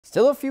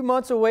Still a few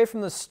months away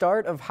from the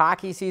start of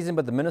hockey season,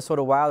 but the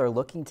Minnesota Wild are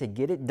looking to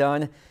get it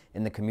done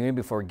in the community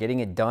before getting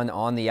it done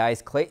on the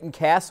ice. Clayton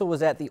Castle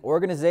was at the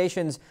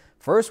organization's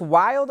first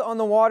Wild on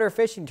the Water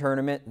fishing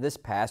tournament this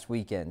past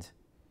weekend.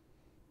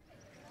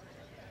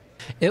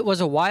 It was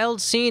a wild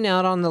scene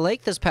out on the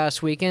lake this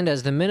past weekend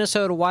as the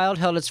Minnesota Wild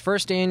held its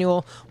first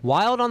annual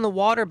Wild on the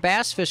Water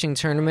bass fishing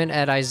tournament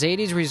at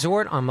Izades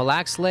Resort on Mille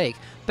Lacs Lake,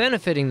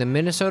 benefiting the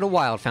Minnesota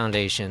Wild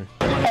Foundation.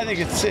 I think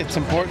it's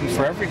important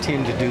for every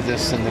team to do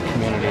this in the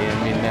community.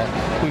 I mean,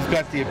 we've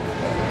got the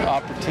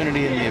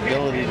opportunity and the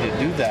ability to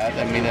do that.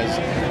 I mean,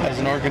 as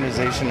an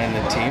organization and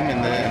a team,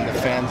 and the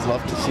fans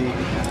love to see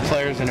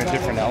players in a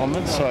different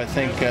element. So I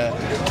think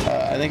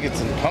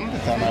it's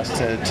incumbent on us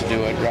to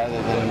do it rather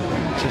than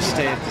just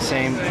stay at the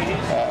same,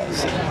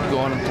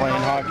 going and playing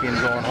hockey and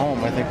going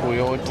home. I think we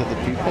owe it to the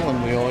people,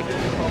 and we owe it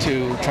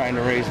to trying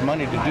to raise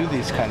money to do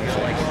these kind of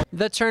things.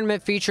 The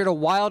tournament featured a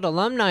Wild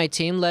alumni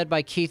team led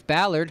by Keith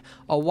Ballard,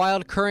 a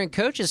Wild current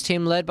coaches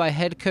team led by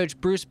head coach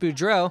Bruce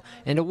Boudreau,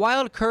 and a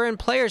Wild current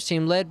players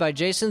team led by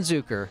Jason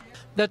Zucker.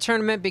 The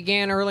tournament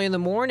began early in the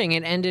morning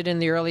and ended in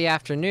the early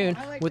afternoon,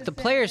 with the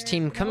players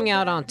team coming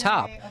out on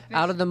top.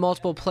 Out of the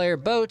multiple player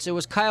boats, it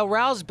was Kyle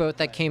Rau's boat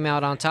that came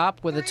out on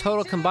top with a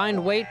total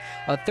combined weight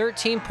of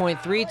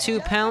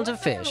 13.32 pounds of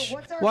fish.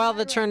 While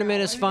the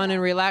tournament is fun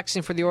and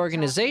relaxing for the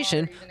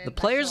organization, the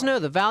players know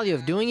the value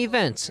of doing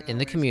events in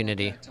the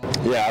community.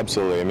 Yeah,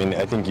 absolutely. I mean,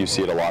 I think you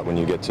see it a lot when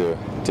you get to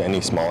any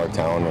smaller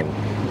town, and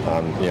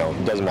you know,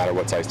 it doesn't matter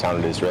what size town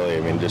it is, really.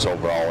 I mean, just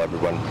overall,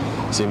 everyone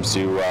seems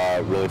to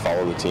really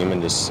follow the team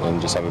and just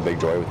have a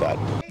big joy with that.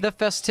 The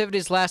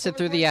festivities lasted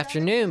through the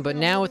afternoon, but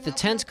now with the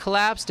tents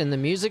collapsed and the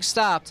music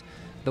stopped,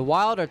 the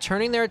Wild are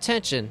turning their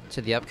attention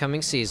to the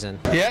upcoming season.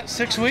 Yeah,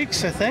 6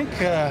 weeks, I think.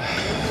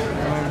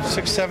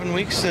 6-7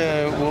 weeks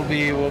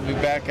we'll be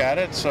back at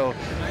it. So,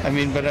 I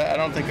mean, but I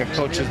don't think a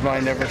coach's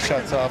mind ever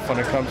shuts off when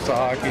it comes to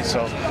hockey.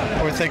 So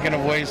we're thinking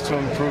of ways to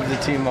improve the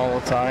team all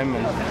the time.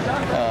 And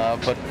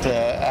but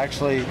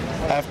actually,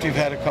 after you've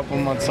had a couple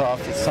months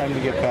off, it's time to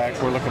get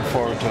back. We're looking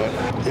forward to it.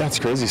 Yeah, it's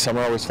crazy.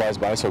 Summer always flies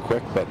by so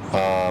quick, but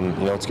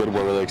you know, it's good.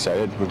 We're really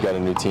excited. We've got a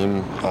new team,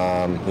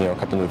 you know, a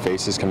couple new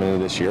faces coming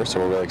into this year, so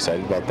we're really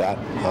excited about that.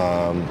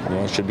 You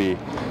know, it should be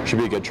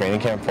a good training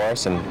camp for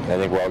us, and I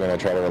think we're all going to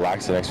try to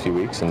relax the next few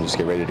weeks and just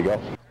get ready to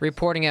go.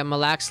 Reporting at Mille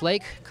Lacs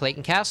Lake,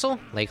 Clayton Castle,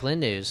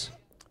 Lakeland News.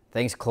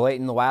 Thanks,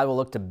 Clayton. The Wild will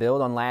look to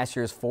build on last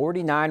year's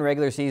 49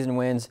 regular season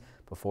wins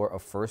before a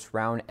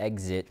first-round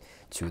exit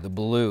to the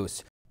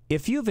Blues.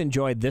 If you've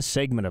enjoyed this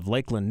segment of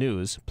Lakeland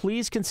News,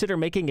 please consider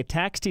making a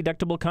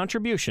tax-deductible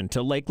contribution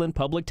to Lakeland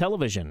Public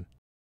Television.